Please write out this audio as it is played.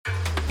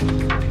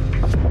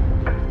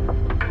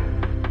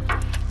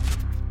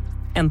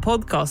En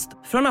podcast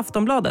från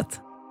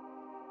Aftonbladet.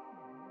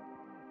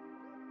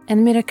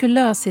 En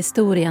mirakulös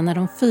historia när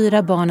de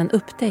 4 barnen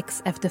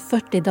upptäcks efter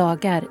 40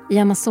 dagar i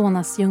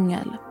Amazonas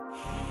djungel.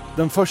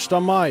 Den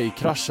 1 maj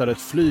kraschar ett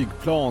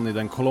flygplan i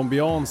den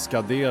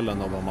colombianska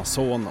delen av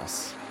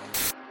Amazonas.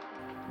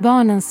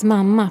 Barnens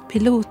mamma,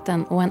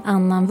 piloten och en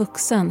annan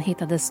vuxen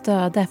hittades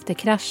döda efter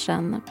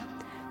kraschen.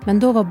 Men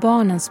då var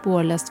barnen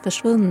spårlöst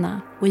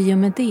försvunna och i och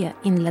med det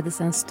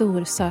inleddes en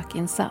stor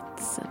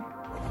sökinsats.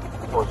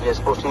 Hoy es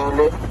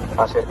posible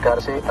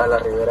acercarse a la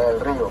ribera del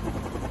río.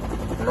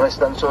 No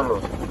están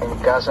solos,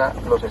 en casa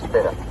los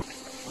esperan.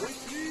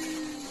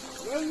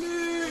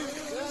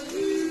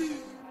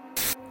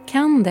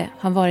 Kan det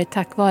ha varit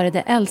tack vare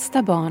det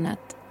äldsta barnet,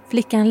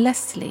 flickan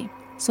Leslie,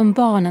 som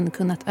barnen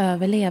kunnat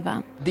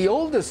överleva? The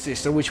oldest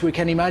sister, which we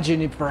can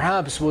imagine it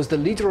perhaps was the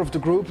leader of the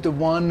group, the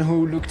one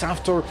who looked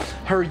after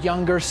her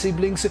younger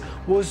siblings,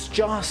 was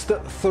just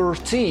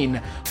 13.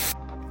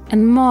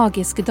 En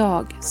magisk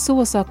dag,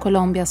 så sa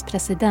Colombias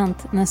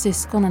president när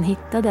syskonen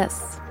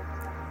hittades.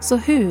 Så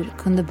hur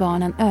kunde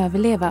barnen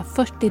överleva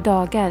 40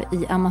 dagar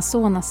i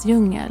Amazonas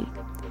djungel?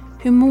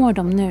 Hur mår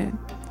de nu?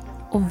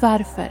 Och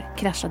varför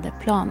kraschade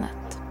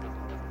planet?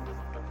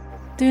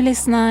 Du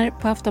lyssnar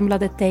på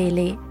Aftonbladet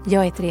Daily.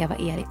 Jag heter Eva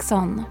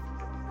Eriksson.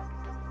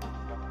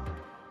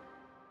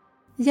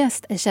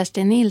 Gäst är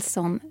Kerstin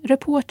Nilsson,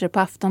 reporter på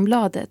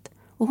Aftonbladet,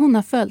 och hon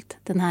har följt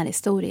den här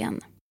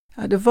historien.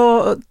 Ja, det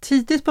var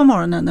tidigt på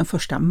morgonen den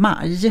 1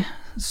 maj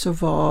så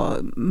var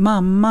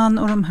mamman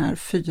och de här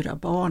 4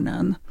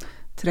 barnen,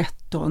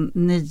 13,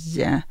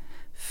 9,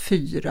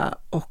 4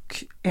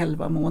 och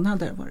 11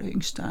 månader var det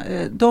yngsta.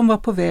 De var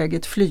på väg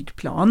ett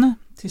flygplan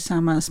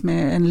tillsammans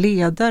med en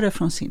ledare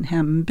från sin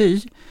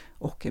hemby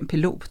och en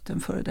pilot, en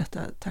före detta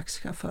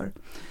taxichaufför.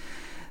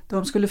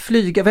 De skulle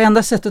flyga, det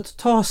enda sättet att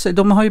ta sig,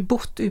 de har ju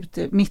bott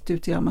mitt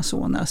ute i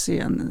Amazonas i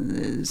en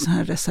sån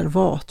här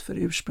reservat för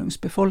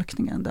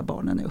ursprungsbefolkningen där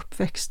barnen är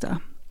uppväxta.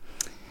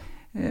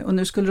 Och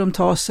nu skulle de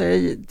ta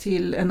sig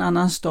till en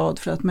annan stad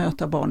för att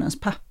möta barnens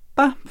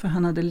pappa, för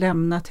han hade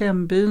lämnat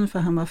hembyn för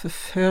han var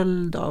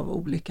förföljd av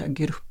olika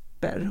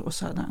grupper och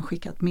så hade han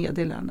skickat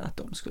meddelande att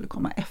de skulle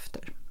komma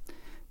efter.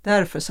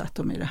 Därför satt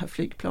de i det här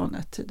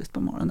flygplanet tidigt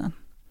på morgonen.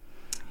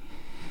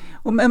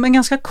 Men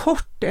ganska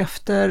kort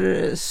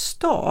efter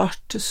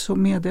start så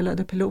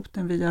meddelade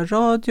piloten via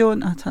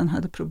radion att han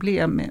hade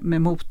problem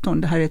med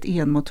motorn. Det här är ett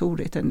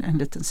enmotorigt, en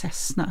liten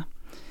Cessna.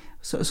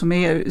 Som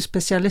är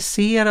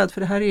specialiserad,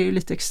 för det här är ju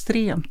lite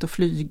extremt att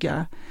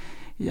flyga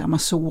i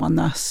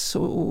Amazonas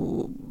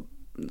och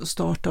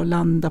starta och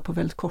landa på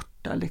väldigt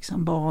korta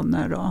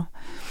banor.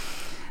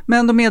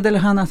 Men då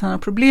meddelade han att han har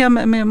problem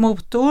med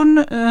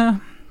motorn.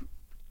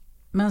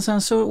 Men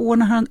sen så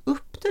ordnar han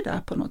upp det där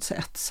på något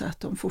sätt så att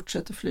de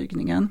fortsätter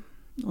flygningen.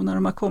 Och när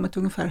de har kommit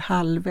ungefär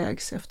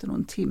halvvägs efter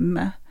någon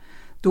timme,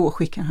 då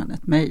skickar han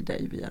ett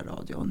mayday via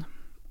radion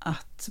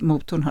att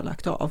motorn har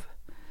lagt av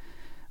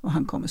och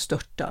han kommer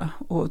störta.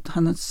 Och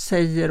han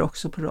säger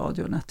också på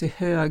radion att till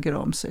höger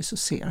om sig så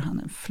ser han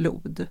en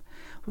flod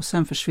och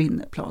sen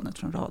försvinner planet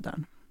från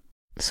radarn.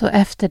 Så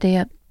efter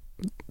det,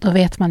 då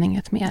vet man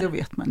inget mer? Då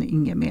vet man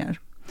inget mer.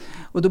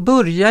 Och då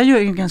börjar ju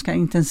en ganska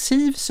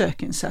intensiv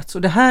sökinsats.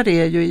 Och det här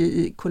är ju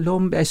i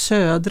Colombia, i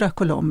södra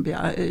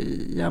Colombia,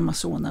 i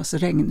Amazonas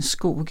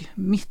regnskog,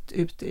 mitt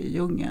ute i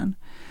djungeln.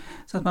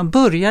 Så att man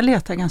börjar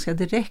leta ganska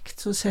direkt,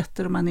 så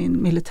sätter man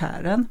in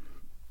militären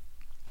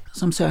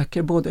som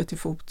söker både till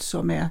fots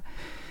och med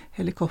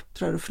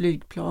helikoptrar och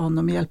flygplan,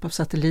 och med hjälp av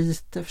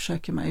satelliter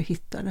försöker man ju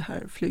hitta det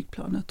här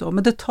flygplanet då.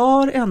 Men det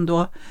tar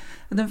ändå,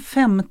 den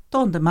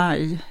 15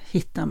 maj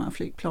hittar man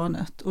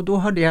flygplanet, och då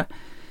har det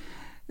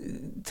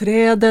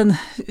träden,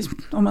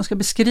 om man ska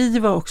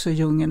beskriva också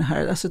djungeln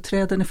här, alltså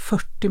träden är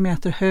 40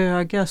 meter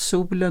höga,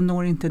 solen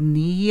når inte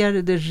ner,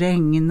 det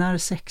regnar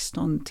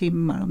 16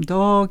 timmar om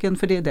dagen,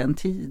 för det är den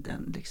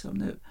tiden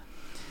nu.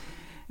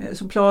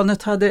 Så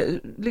planet hade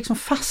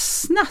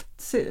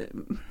fastnat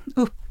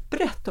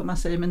upprätt, om man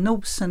säger, med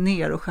nosen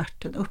ner och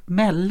stjärten upp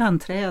mellan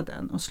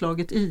träden och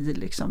slagit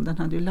i, den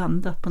hade ju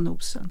landat på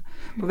nosen.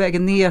 På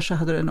vägen ner så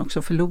hade den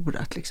också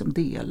förlorat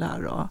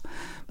delar.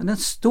 Men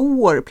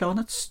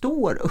planet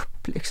står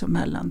upp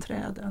mellan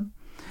träden.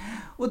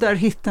 Och där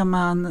hittar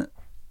man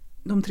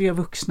de 3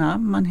 vuxna,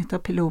 man hittar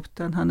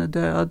piloten, han är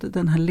död,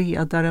 den här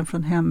ledaren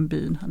från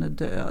hembyn, han är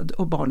död,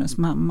 och barnens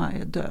mamma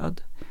är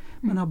död.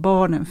 Men av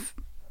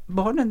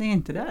barnen är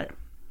inte där.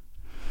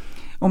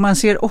 Och man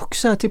ser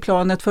också att i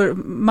planet, för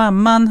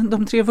mamman,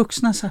 de 3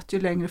 vuxna satt ju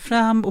längre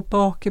fram, och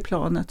bak i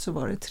planet så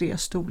var det 3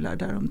 stolar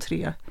där de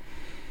 3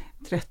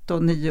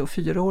 13, 9 och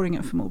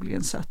 4-åringen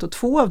förmodligen satt. Och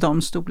 2 av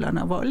de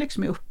stolarna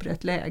var i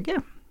upprätt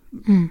läge.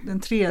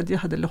 Den 3:e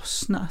hade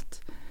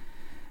lossnat.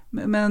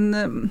 Men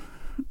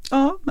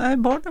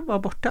barnen var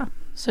borta.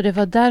 Så det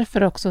var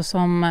därför också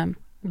som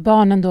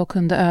barnen då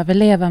kunde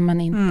överleva,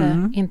 men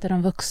inte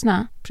de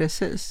vuxna.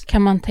 Precis.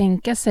 Kan man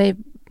tänka sig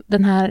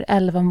den här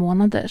 11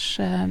 månaders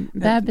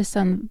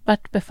bebisen,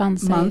 vart befann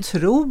sig? Man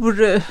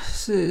tror,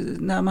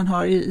 när man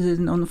har i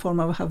någon form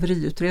av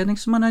haveriutredning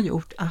som man har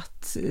gjort,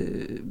 att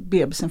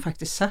bebisen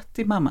faktiskt satt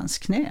i mammans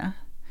knä.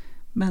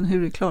 Men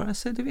hur det klarar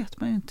sig, det vet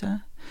man ju inte.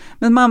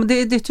 Men det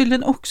är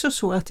tydligen också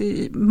så att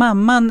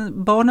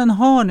barnen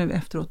har nu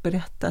efteråt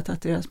berättat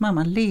att deras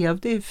mamma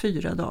levde i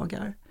 4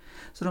 dagar.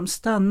 Så de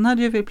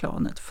stannade ju vid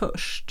planet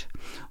först.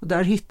 Och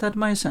där hittade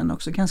man ju sen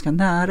också ganska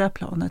nära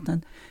planet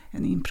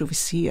en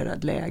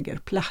improviserad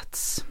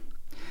lägerplats.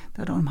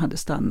 Där de hade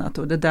stannat.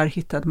 Och det där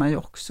hittade man ju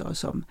också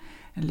som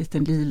en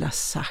liten lila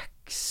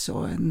sax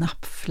och en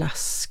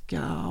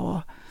nappflaska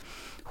och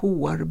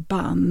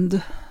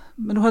hårband.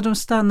 Men då hade de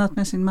stannat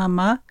med sin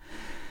mamma.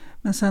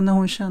 Men sen när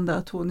hon kände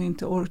att hon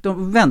inte orkade, då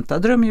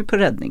väntade de ju på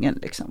räddningen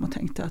liksom och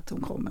tänkte att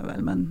de kommer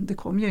väl. Men det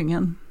kom ju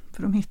ingen,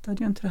 för de hittade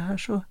ju inte det här.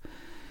 Så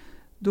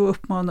då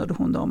uppmanade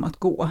hon dem att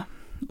gå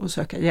och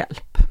söka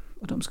hjälp.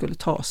 Och de skulle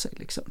ta sig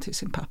liksom till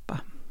sin pappa.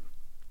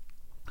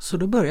 Så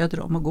då började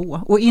de att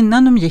gå. Och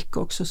innan de gick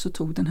också så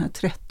tog den här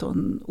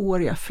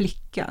 13-åriga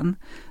flickan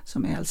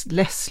som är äldst,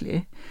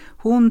 Leslie.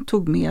 Hon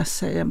tog med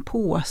sig en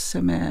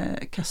påse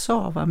med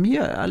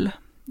kassavamjöl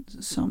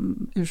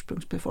som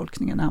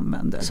ursprungsbefolkningen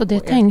använder. Så det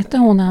tänkte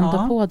hon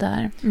ändå på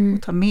där.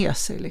 Och ta med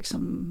sig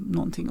liksom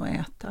någonting att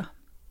äta.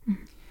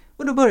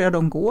 Och då började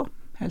de gå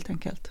helt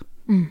enkelt.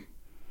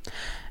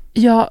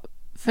 Ja,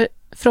 för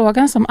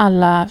frågan som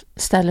alla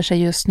ställer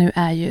sig just nu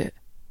är ju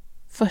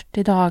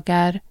 40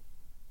 dagar.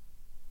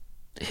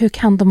 Hur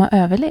kan de ha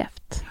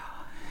överlevt?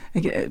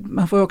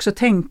 Man får också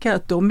tänka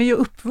att de är ju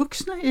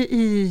uppvuxna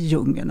i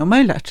djungeln. De har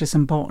ju lärt sig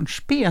sedan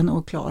barnsben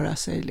att klara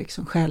sig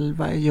liksom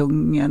själva i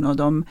djungeln.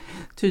 Och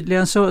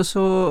tydligen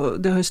så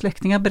det har ju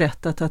släktingar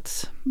berättat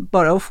att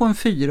bara att få en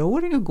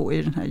 4-åring att gå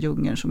i den här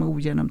djungeln som är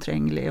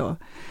ogenomtränglig.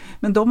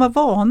 Men de var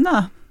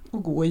vana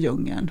att gå i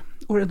djungeln.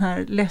 Och den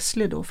här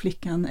Leslie då,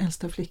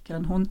 äldsta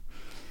flickan, hon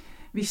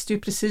visste ju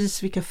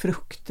precis vilka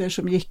frukter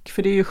som gick,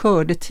 för det är ju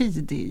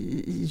skördetid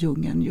i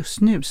djungeln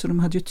just nu, så de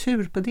hade ju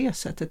tur på det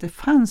sättet. Det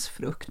fanns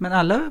frukt, men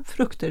alla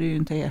frukter är ju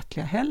inte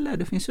ätliga heller.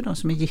 Det finns ju de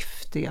som är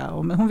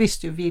giftiga, men hon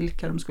visste ju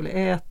vilka de skulle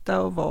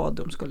äta och vad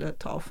de skulle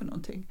ta för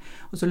någonting.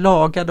 Och så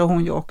lagade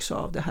hon ju också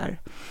av det här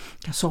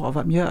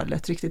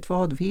kassavamjölet. Riktigt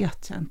vad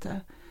vet jag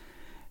inte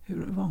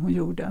vad hon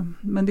gjorde.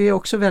 Men det är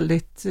också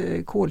väldigt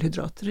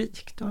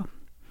kolhydratrikt då.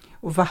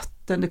 Och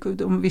vatten,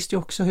 de visste ju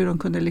också hur de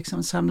kunde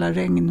liksom samla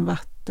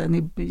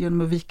regnvatten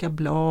genom att vika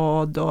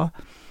blad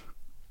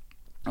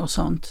och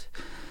sånt.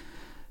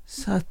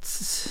 Så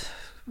att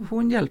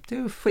hon hjälpte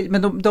ju.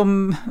 Men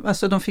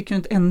de fick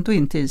ju ändå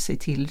inte i sig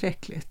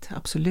tillräckligt,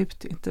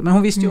 absolut inte. Men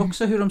hon visste ju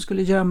också hur de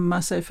skulle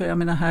gömma sig, för jag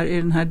menar här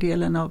i den här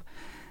delen av,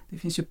 det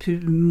finns ju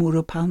pumor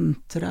och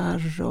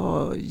pantrar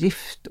och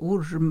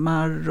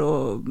giftormar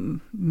och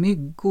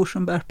myggor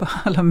som bär på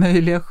alla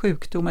möjliga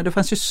sjukdomar. Det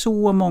fanns ju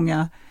så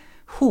många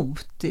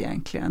hot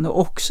egentligen, och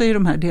också i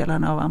de här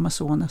delarna av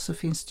Amazonas så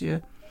finns det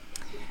ju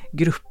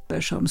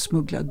grupper som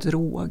smugglar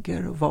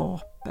droger och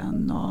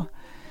vapen och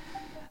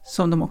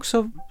som de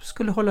också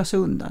skulle hålla sig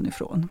undan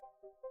ifrån.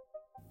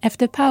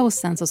 Efter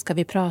pausen så ska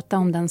vi prata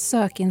om den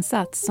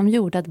sökinsats som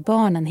gjorde att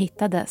barnen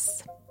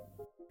hittades.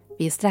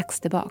 Vi är strax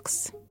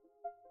tillbaks.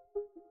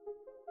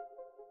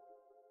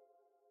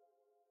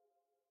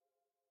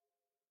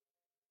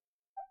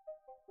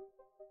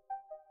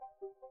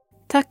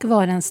 Tack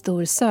vare en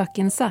stor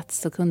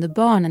sökinsats så kunde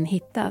barnen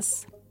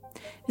hittas.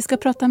 Vi ska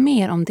prata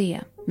mer om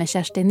det med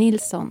Kerstin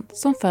Nilsson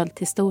som följt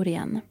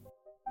historien.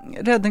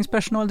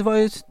 Räddningspersonal, det var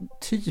ju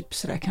typ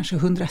sådär kanske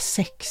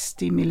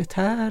 160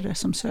 militärer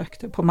som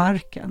sökte på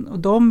marken. Och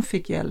de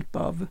fick hjälp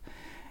av,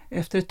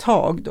 efter ett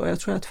tag då, jag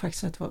tror att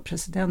faktiskt att det var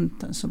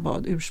presidenten som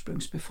bad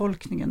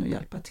ursprungsbefolkningen att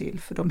hjälpa till.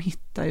 För de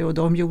hittade ju, och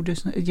de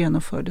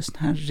genomförde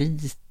sådana här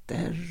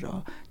riter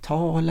och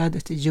talade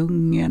till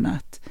djungeln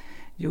att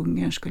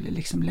djungeln skulle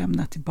liksom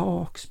lämna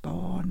tillbaks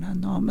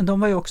barnen. Men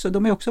de är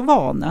också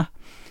vana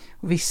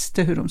och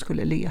visste hur de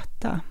skulle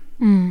leta.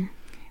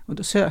 Och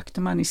då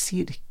sökte man i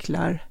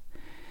cirklar.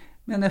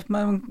 Men efter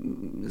man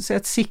säger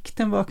att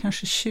sikten var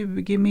kanske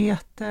 20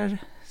 meter,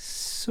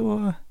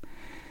 så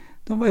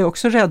de var ju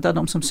också rädda,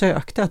 de som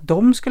sökte, att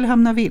de skulle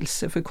hamna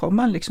vilse. För kom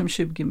man liksom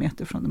 20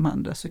 meter från de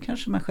andra så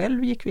kanske man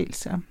själv gick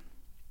vilse.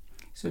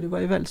 Så det var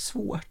ju väldigt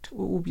svårt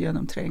och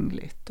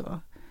ogenomträngligt.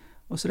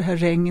 Och så det här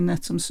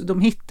regnet som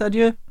de hittade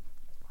ju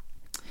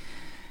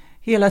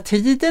hela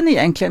tiden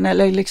egentligen,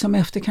 eller liksom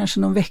efter kanske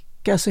någon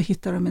vecka så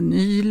hittade de en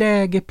ny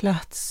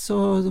lägerplats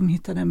och de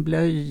hittade en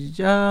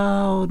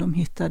blöja och de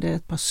hittade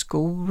ett par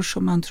skor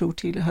som man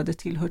tror hade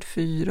tillhört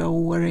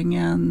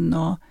 4-åringen.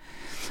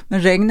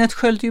 Men regnet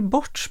sköljde ju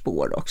bort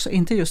spår också,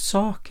 inte just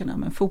sakerna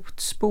men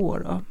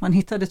fotspår. Man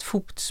hittade ett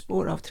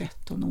fotspår av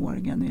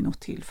 13-åringen i något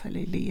tillfälle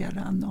i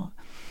leran.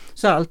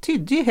 Så allt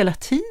tydde ju hela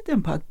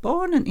tiden på att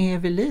barnen är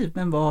vid liv,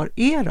 men var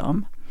är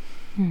de?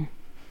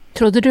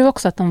 Trodde du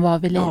också att de var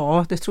vid liv?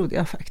 Ja, det trodde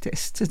jag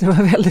faktiskt. Det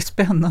var väldigt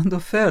spännande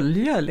att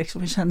följa.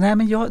 Liksom. Jag kände,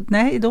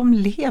 nej, de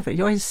lever,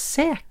 jag är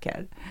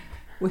säker.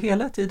 Och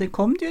hela tiden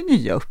kom det ju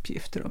nya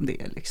uppgifter om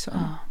det. Liksom.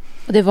 Ja.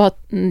 Och det var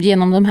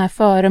genom de här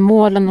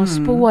föremålen och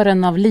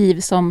spåren av liv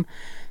som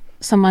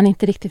man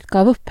inte riktigt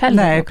gav upp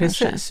heller. Nej, då,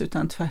 precis, kanske.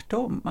 Utan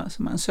tvärtom.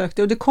 Alltså man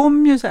sökte. Och det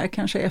kom ju så här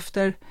kanske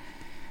efter,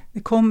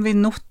 det kom vid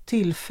något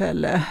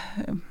tillfälle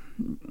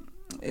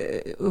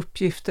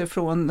uppgifter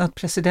från att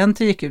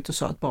presidenten gick ut och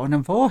sa att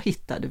barnen var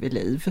hittade vid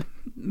liv.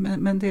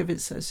 Men det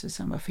visade sig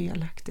sen vara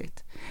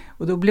felaktigt.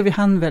 Och då blev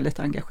han väldigt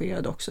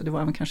engagerad också. Det var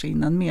han kanske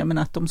innan med, men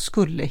att de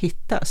skulle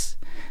hittas.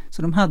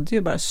 Så de hade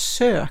ju bara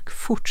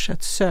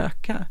fortsätt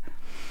söka.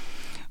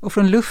 Och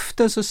från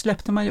luften så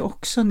släppte man ju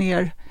också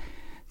ner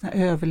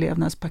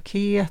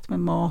överlevnadspaket med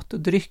mat och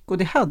dryck. Och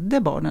det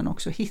hade barnen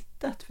också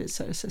hittat,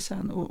 visade sig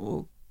sen,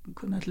 och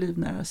kunnat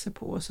livnära sig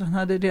på. Så han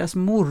hade deras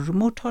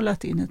mormor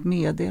talat in ett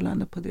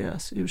meddelande på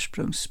deras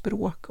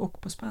ursprungsspråk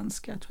och på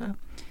spanska, tror jag,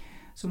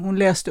 som hon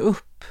läste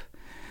upp,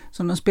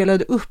 som de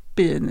spelade upp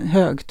i en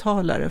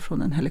högtalare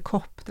från en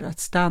helikopter, att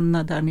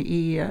stanna där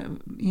ni är,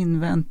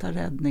 invänta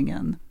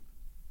räddningen.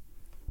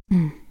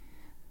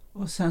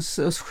 Och sen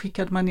så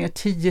skickade man ner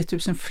 10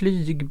 000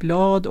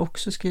 flygblad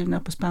också skrivna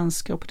på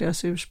spanska och på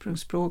deras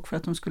ursprungsspråk för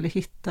att de skulle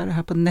hitta det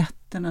här. På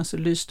nätterna så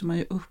lyste man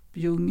ju upp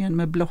djungeln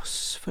med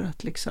bloss för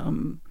att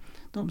liksom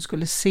de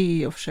skulle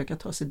se och försöka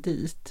ta sig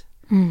dit.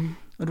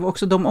 Och det var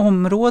också de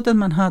områden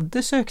man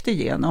hade sökt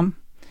igenom.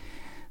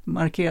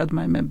 Markerade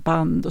man med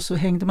band och så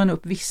hängde man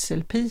upp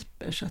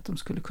visselpiper så att de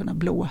skulle kunna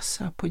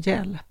blåsa på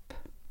hjälp.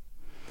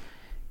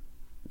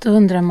 Då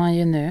undrar man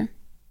ju nu,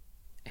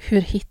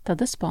 hur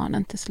hittades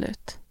barnen till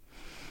slut?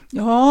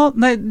 Ja,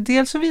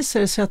 dels så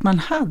visade det sig att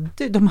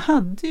de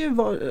hade ju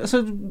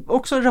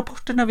också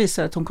rapporterna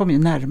visar att de kom ju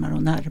närmare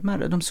och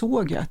närmare. De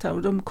såg ju att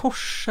de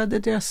korsade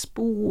deras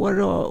spår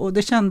och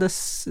det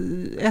kändes,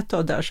 ett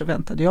tag där så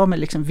väntade jag mig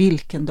liksom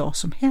vilken dag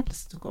som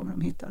helst så kommer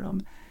de hitta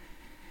dem.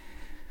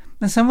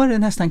 Men sen var det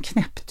nästan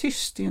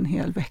knäpptyst i en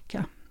hel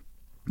vecka.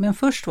 Men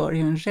först var det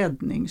ju en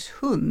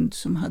räddningshund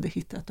som hade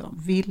hittat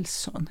dem,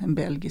 Wilson, en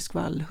belgisk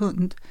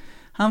vallhund.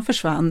 Han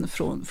försvann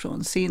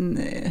från sin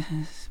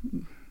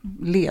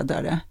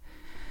ledare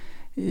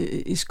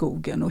i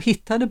skogen och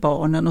hittade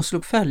barnen och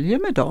slog följe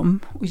med dem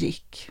och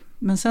gick.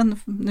 Men sen,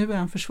 nu är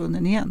han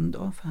försvunnen igen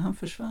då, för han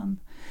försvann.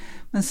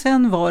 Men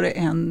sen var det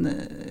en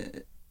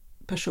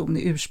person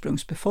i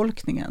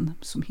ursprungsbefolkningen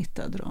som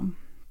hittade dem.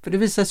 För det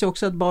visade sig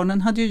också att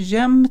barnen hade ju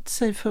gömt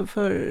sig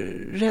för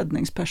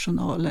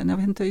räddningspersonalen. Jag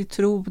vet inte, i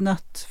tron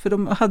att, för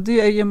de hade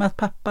ju i och med att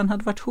pappan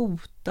hade varit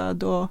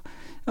hotad och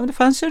ja, det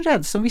fanns ju en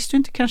rädsla. De visste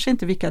ju kanske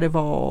inte vilka det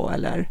var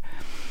eller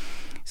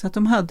så att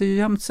de hade ju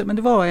gömt sig, men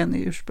det var en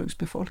i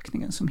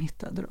ursprungsbefolkningen som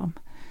hittade dem.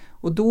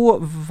 Och då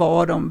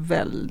var de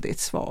väldigt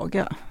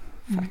svaga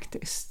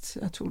faktiskt.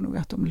 Jag tror nog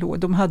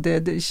att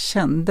det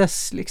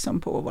kändes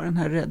liksom på vad den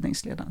här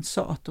räddningsledaren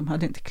sa att de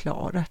hade inte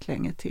klarat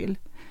länge till.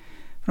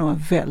 För de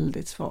var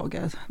väldigt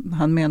svaga.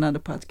 Han menade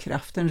på att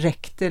kraften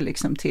räckte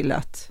liksom till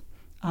att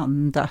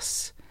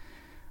andas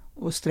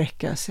och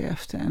sträcka sig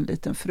efter en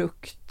liten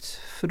frukt.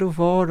 För då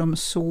var de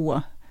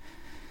så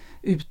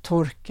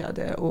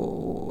uttorkade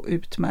och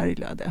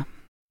utmärglade.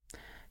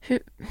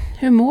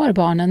 Hur mår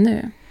barnen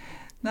nu?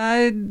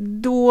 Nej,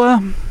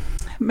 då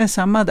med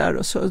samma där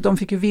och så, de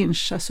fick ju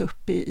vinschas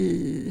upp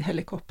i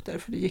helikopter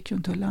för det gick ju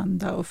inte att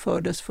landa och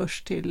fördes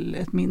först till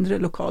ett mindre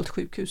lokalt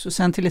sjukhus och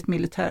sen till ett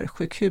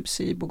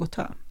militärsjukhus i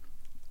Bogotá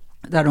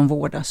där de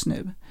vårdas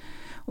nu.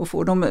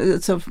 Och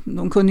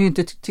de kunde ju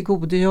inte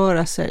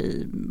tillgodogöra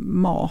sig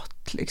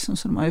mat liksom,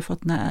 så de har ju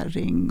fått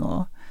näring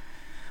och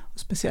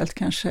speciellt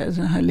kanske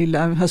den här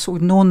lilla, jag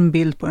såg någon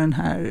bild på den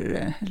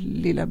här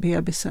lilla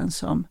bebisen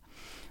som,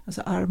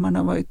 alltså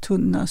armarna var ju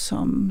tunna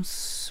som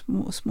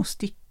små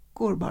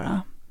stickor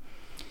bara.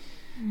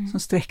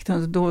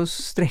 Då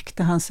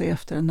sträckte han sig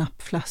efter en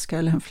nappflaska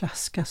eller en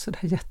flaska så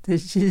där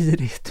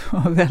jättegirigt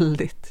och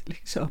väldigt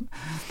liksom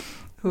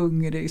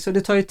hungrig. Så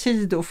det tar ju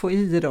tid att få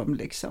i dem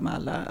liksom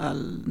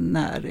all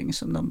näring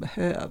som de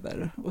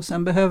behöver. Och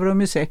sen behöver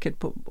de ju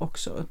säkert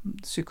också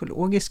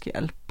psykologisk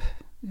hjälp.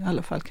 I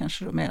alla fall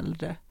kanske de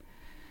äldre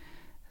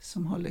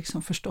som har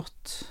liksom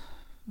förstått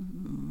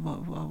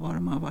vad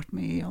de har varit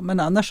med om. Men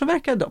annars så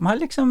verkar de ha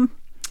liksom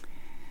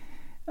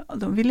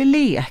de ville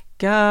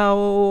leka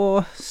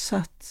och så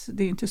att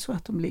det är inte så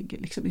att de ligger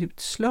liksom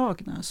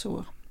utslagna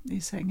så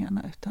i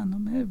sängarna utan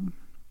de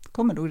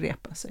kommer nog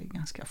repa sig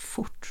ganska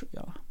fort tror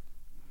jag.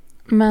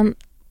 Men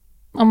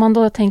om man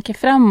då tänker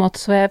framåt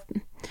så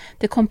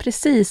det kom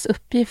precis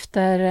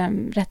uppgifter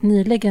rätt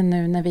nyligen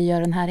nu när vi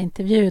gör den här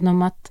intervjun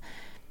om att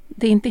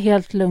det är inte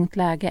helt lugnt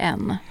läge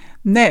än.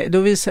 Nej,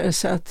 då visade det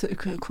sig att det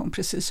kom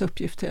precis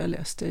uppgifter jag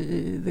läste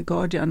i The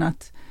Guardian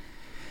att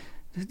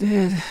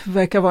det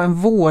verkar vara en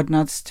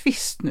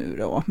vårdnadstvist nu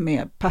då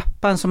med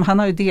pappan som han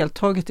har ju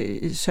deltagit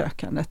i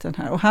sökandet den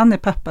här och han är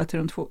pappa till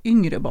de 2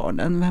 yngre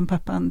barnen. Vem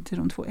pappan till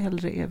de 2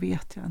 äldre är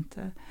vet jag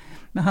inte.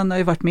 Men han har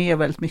ju varit med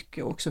väldigt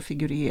mycket och också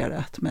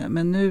figurerat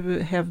men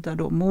nu hävdar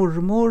då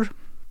mormor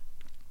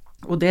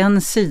och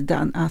den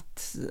sidan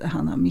att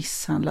han har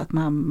misshandlat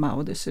mamma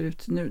och det ser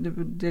ut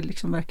nu det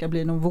liksom verkar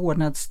bli någon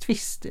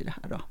vårdnadstvist i det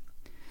här då.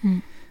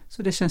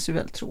 Så det känns ju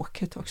väldigt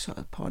tråkigt också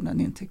att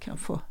barnen inte kan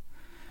få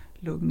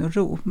lugn och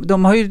ro.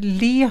 De har ju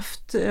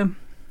levt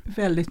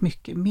väldigt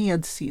mycket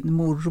med sin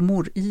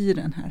mormor i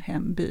den här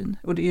hembyn.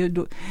 Och det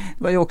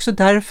var ju också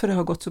därför det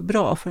har gått så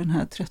bra för den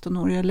här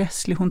 13-åriga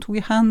Leslie. Hon tog i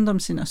hand om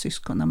sina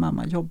syskon när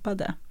mamma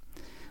jobbade.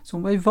 Så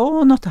hon var ju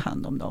van att ta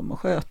hand om dem och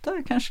sköta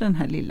kanske den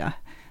här lilla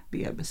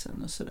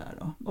bebisen och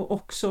sådär. Och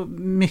också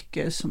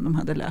mycket som de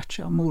hade lärt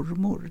sig av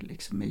mormor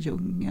liksom i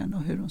djungeln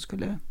och hur de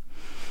skulle,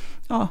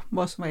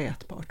 vad som var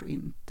ätbart och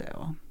inte.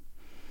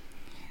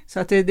 Så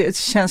att det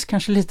känns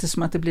kanske lite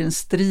som att det blir en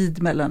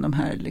strid mellan de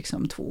här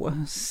liksom 2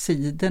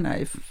 sidorna,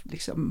 i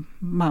liksom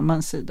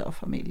mammans sida av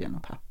familjen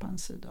och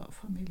pappans sida av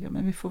familjen.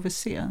 Men vi får väl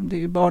se, det är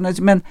ju barnet.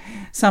 Men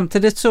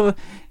samtidigt så,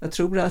 jag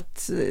tror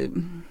att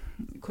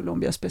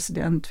Colombias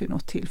president vid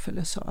något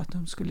tillfälle sa att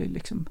de skulle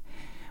liksom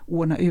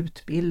ordna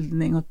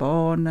utbildning åt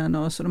barnen,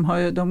 och så de har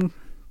ju,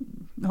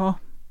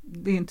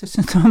 det är inte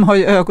så att de har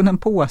ju ögonen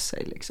på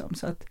sig liksom,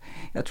 så att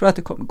jag tror att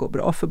det kommer gå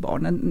bra för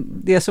barnen.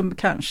 Det som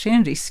kanske är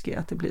en risk är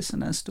att det blir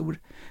sån en stor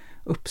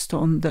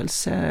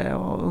uppståndelse,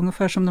 och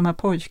ungefär som de här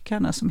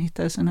pojkarna som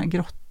hittades i den här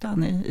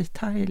grottan i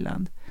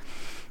Thailand,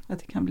 att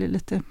det kan bli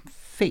lite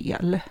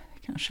fel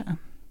kanske.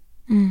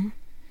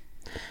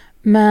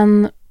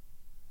 Men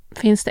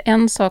finns det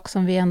en sak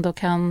som vi ändå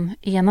kan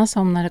enas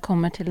om när det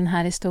kommer till den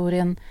här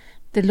historien?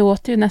 Det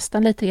låter ju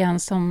nästan lite grann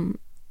som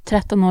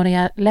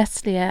 13-åriga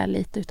Leslie är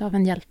lite utav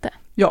en hjälte.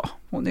 Ja,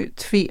 hon är ju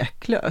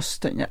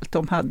tveklöst en hjälte.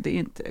 De hade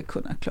inte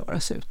kunnat klara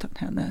sig utan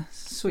henne.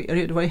 Så är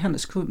det ju. Det var ju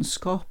hennes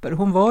kunskaper.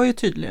 Hon var ju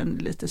tydligen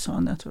lite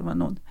sån, jag tror det var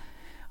någon,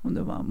 om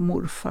det var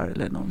morfar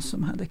eller någon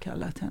som hade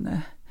kallat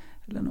henne,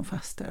 eller någon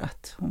faster,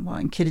 att hon var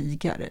en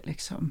krigare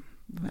liksom.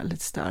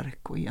 Väldigt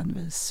stark och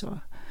envis.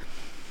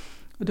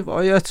 Och det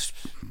var ju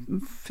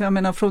för jag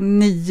menar från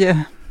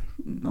 9,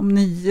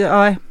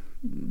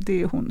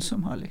 det är hon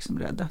som har liksom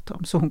räddat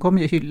dem. Så hon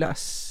kommer ju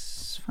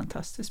hyllas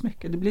fantastiskt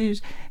mycket. Det blir ju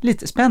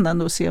lite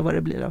spännande att se vad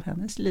det blir av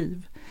hennes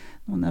liv.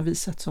 Hon har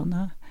visat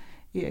sådana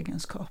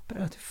egenskaper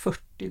att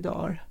 40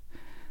 dagar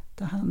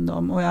ta hand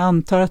om. Och jag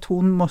antar att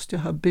hon måste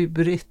ju ha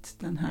burit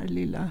den här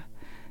lilla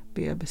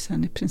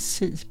bebisen i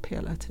princip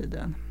hela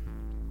tiden.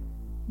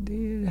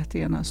 Det är rätt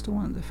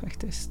enastående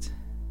faktiskt.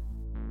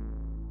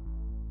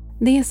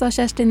 Det sa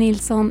Kerstin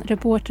Nilsson,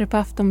 reporter på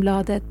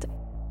Aftonbladet.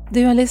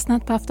 Du har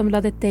lyssnat på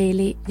Aftonbladet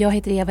Daily. Jag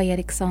heter Eva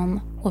Eriksson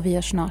och vi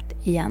hörs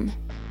snart igen.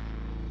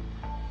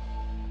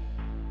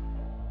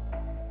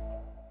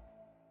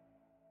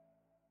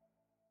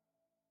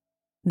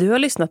 Du har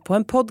lyssnat på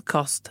en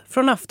podcast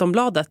från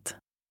Aftonbladet.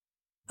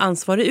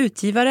 Ansvarig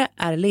utgivare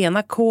är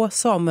Lena K.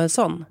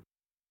 Samuelsson.